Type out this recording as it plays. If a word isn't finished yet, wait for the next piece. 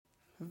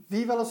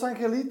Viva Los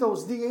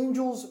Angelitos, the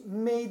Angels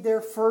made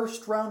their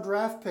first round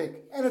draft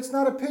pick. And it's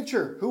not a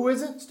pitcher. Who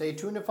is it? Stay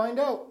tuned to find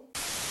out. The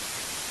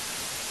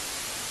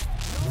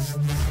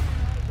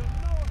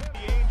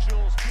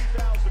Angels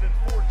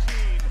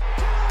 2014.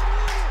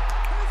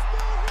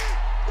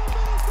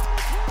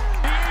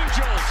 The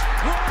Angels,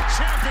 world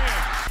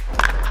champions.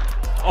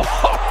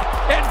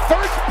 Oh, and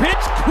first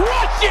pitch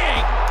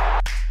crushing.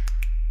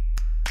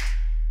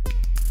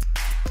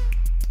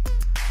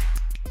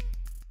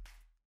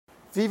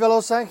 Viva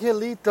Los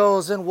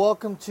Angelitos, and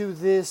welcome to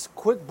this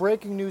quick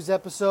breaking news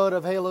episode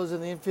of Halos in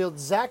the Infield.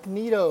 Zach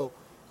Neto,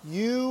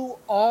 you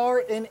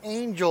are an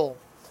Angel.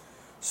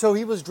 So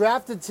he was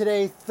drafted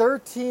today,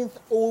 13th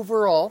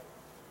overall.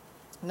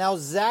 Now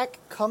Zach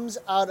comes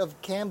out of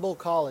Campbell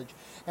College,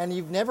 and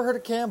you've never heard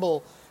of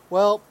Campbell.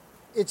 Well,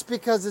 it's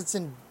because it's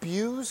in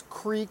Butte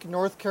Creek,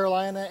 North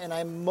Carolina, and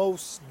I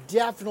most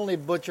definitely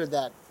butchered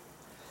that.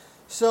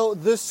 So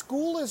the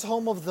school is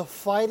home of the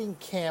Fighting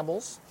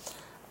Camels.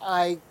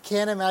 I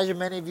can't imagine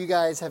many of you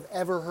guys have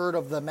ever heard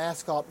of the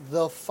mascot,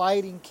 the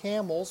Fighting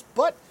Camels,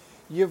 but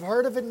you've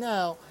heard of it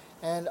now,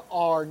 and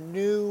our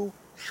new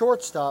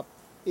shortstop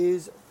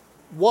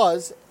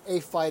was a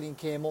Fighting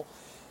Camel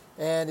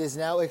and is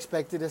now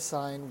expected to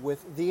sign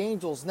with the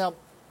Angels. Now,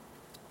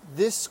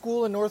 this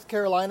school in North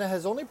Carolina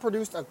has only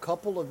produced a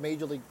couple of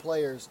Major League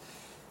players.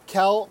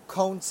 Cal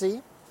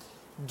Concy,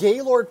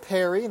 Gaylord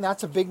Perry, and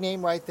that's a big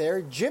name right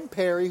there. Jim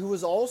Perry, who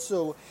was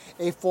also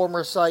a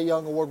former Cy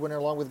Young Award winner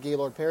along with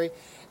Gaylord Perry,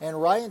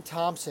 and Ryan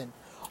Thompson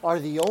are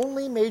the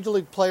only Major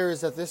League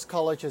players that this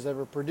college has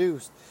ever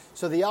produced.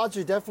 So the odds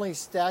are definitely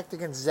stacked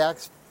against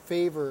Zach's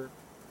favor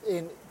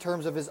in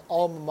terms of his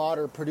alma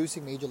mater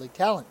producing Major League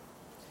talent.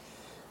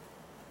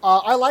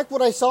 I like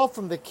what I saw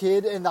from the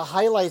kid and the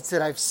highlights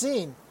that I've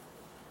seen.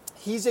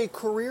 He's a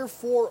career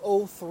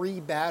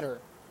 .403 batter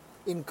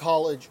in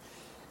college,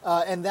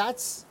 and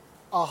that's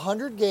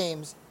 100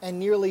 games and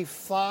nearly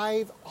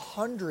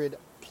 500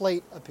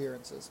 plate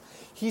appearances.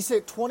 He's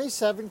hit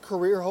 27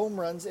 career home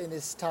runs in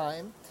his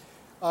time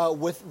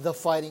with the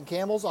Fighting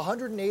Camels,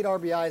 108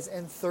 RBIs,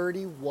 and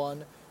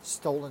 31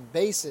 stolen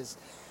bases.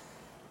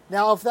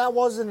 Now, if that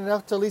wasn't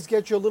enough to at least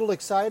get you a little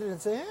excited and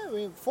say,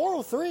 hey,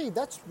 403,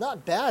 that's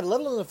not bad,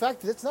 let alone the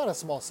fact that it's not a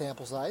small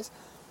sample size,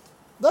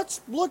 let's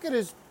look at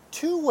his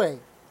two-way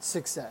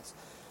success.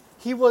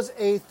 He had a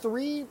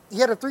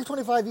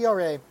 3.25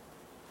 ERA,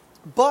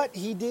 but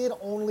he did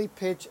only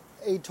pitch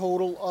a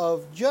total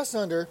of just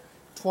under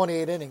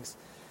 28 innings.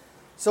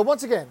 So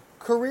once again,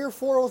 career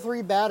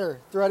 .403 batter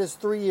throughout his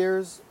 3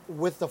 years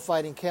with the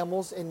Fighting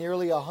Camels in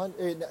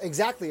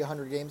exactly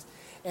 100 games,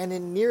 and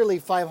in nearly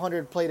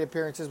 500 plate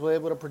appearances, was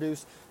able to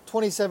produce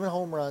 27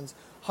 home runs,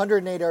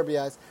 108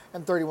 RBIs,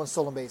 and 31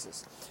 stolen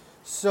bases.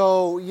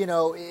 So,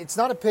 it's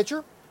not a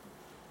pitcher.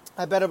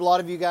 I bet a lot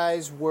of you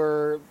guys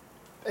were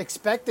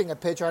expecting a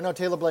pitcher. I know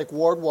Taylor Blake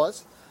Ward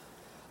was.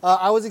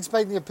 I was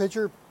expecting a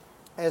pitcher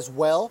as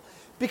well,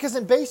 because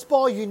in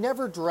baseball, you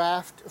never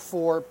draft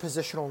for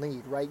positional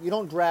need, right? You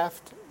don't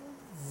draft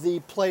the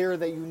player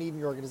that you need in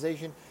your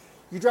organization.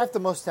 You draft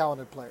the most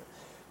talented player.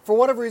 For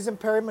whatever reason,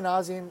 Perry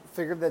Manassian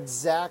figured that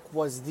Zach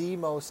was the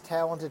most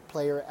talented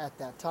player at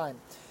that time.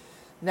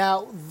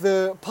 Now,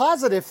 the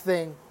positive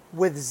thing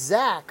with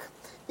Zach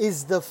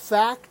is the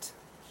fact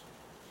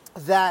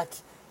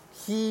that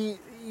he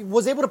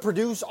was able to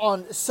produce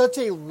on such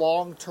a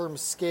long-term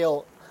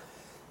scale.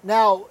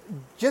 Now,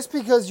 just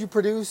because you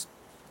produce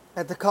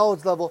at the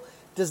college level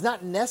does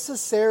not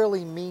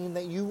necessarily mean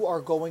that you are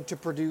going to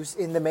produce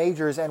in the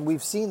majors, and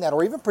we've seen that,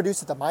 or even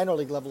produce at the minor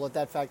league level at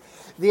that fact.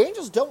 The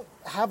Angels don't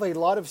have a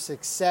lot of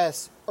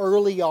success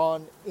early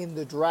on in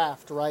the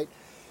draft, right?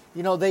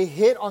 They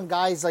hit on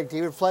guys like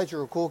David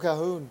Fletcher, Cole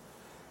Calhoun,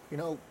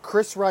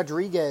 Chris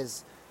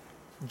Rodriguez,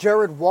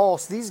 Jared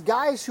Walsh, these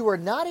guys who are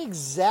not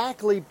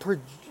exactly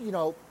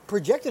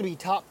projected to be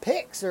top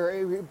picks,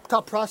 or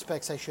top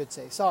prospects, I should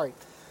say, sorry.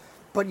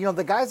 But,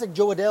 the guys like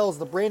Joe Adells,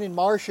 the Brandon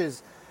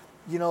Marshes,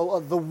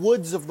 the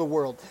Woods of the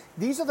world.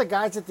 These are the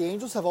guys that the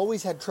Angels have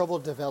always had trouble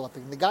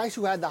developing. The guys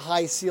who had the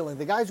high ceiling,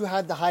 the guys who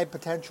had the high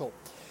potential.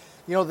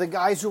 The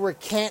guys who were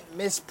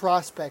can't-miss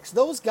prospects.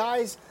 Those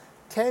guys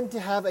tend to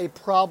have a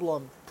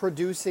problem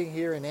producing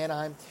here in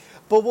Anaheim.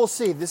 But we'll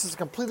see. This is a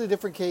completely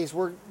different case.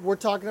 We're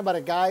talking about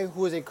a guy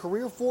who is a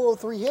career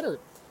 .403 hitter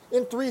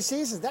in 3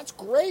 seasons. That's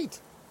great.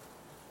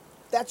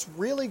 That's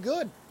really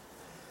good.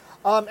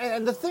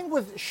 And the thing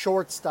with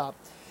shortstop,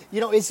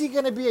 is he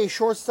going to be a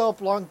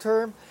shortstop long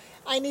term?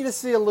 I need to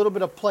see a little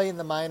bit of play in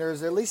the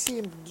minors, or at least see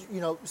him,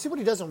 see what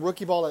he does in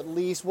rookie ball at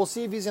least. We'll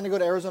see if he's going to go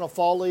to Arizona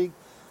Fall League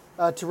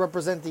to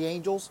represent the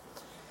Angels.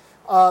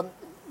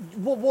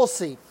 We'll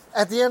see.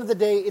 At the end of the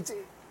day,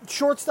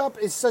 shortstop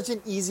is such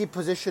an easy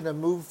position to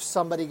move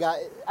somebody,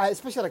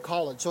 especially out of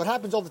college. So it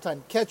happens all the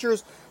time.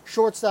 Catchers,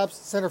 shortstops,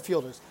 center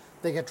fielders.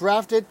 They get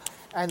drafted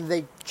and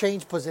they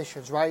change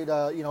positions, right?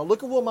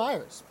 Look at Will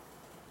Myers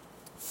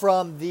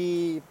from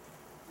when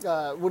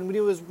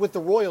he was with the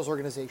Royals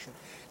organization.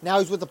 Now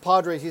he's with the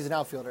Padres. He's an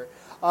outfielder.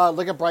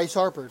 Look at Bryce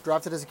Harper,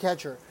 drafted as a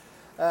catcher.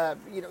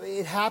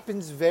 It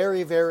happens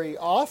very, very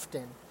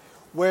often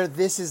where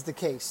this is the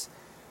case.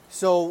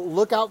 So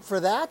look out for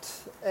that,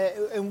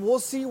 and we'll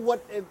see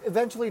what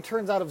eventually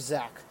turns out of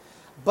Zach.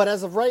 But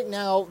as of right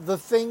now, the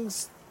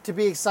things to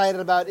be excited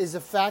about is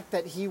the fact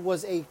that he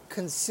was a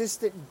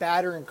consistent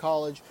batter in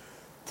college,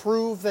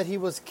 proved that he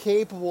was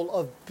capable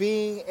of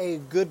being a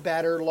good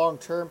batter long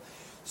term.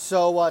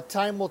 So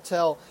time will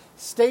tell.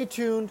 Stay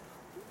tuned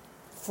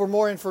for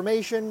more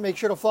information. Make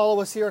sure to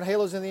follow us here at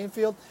Halos in the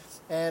Infield.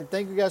 And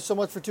thank you guys so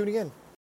much for tuning in.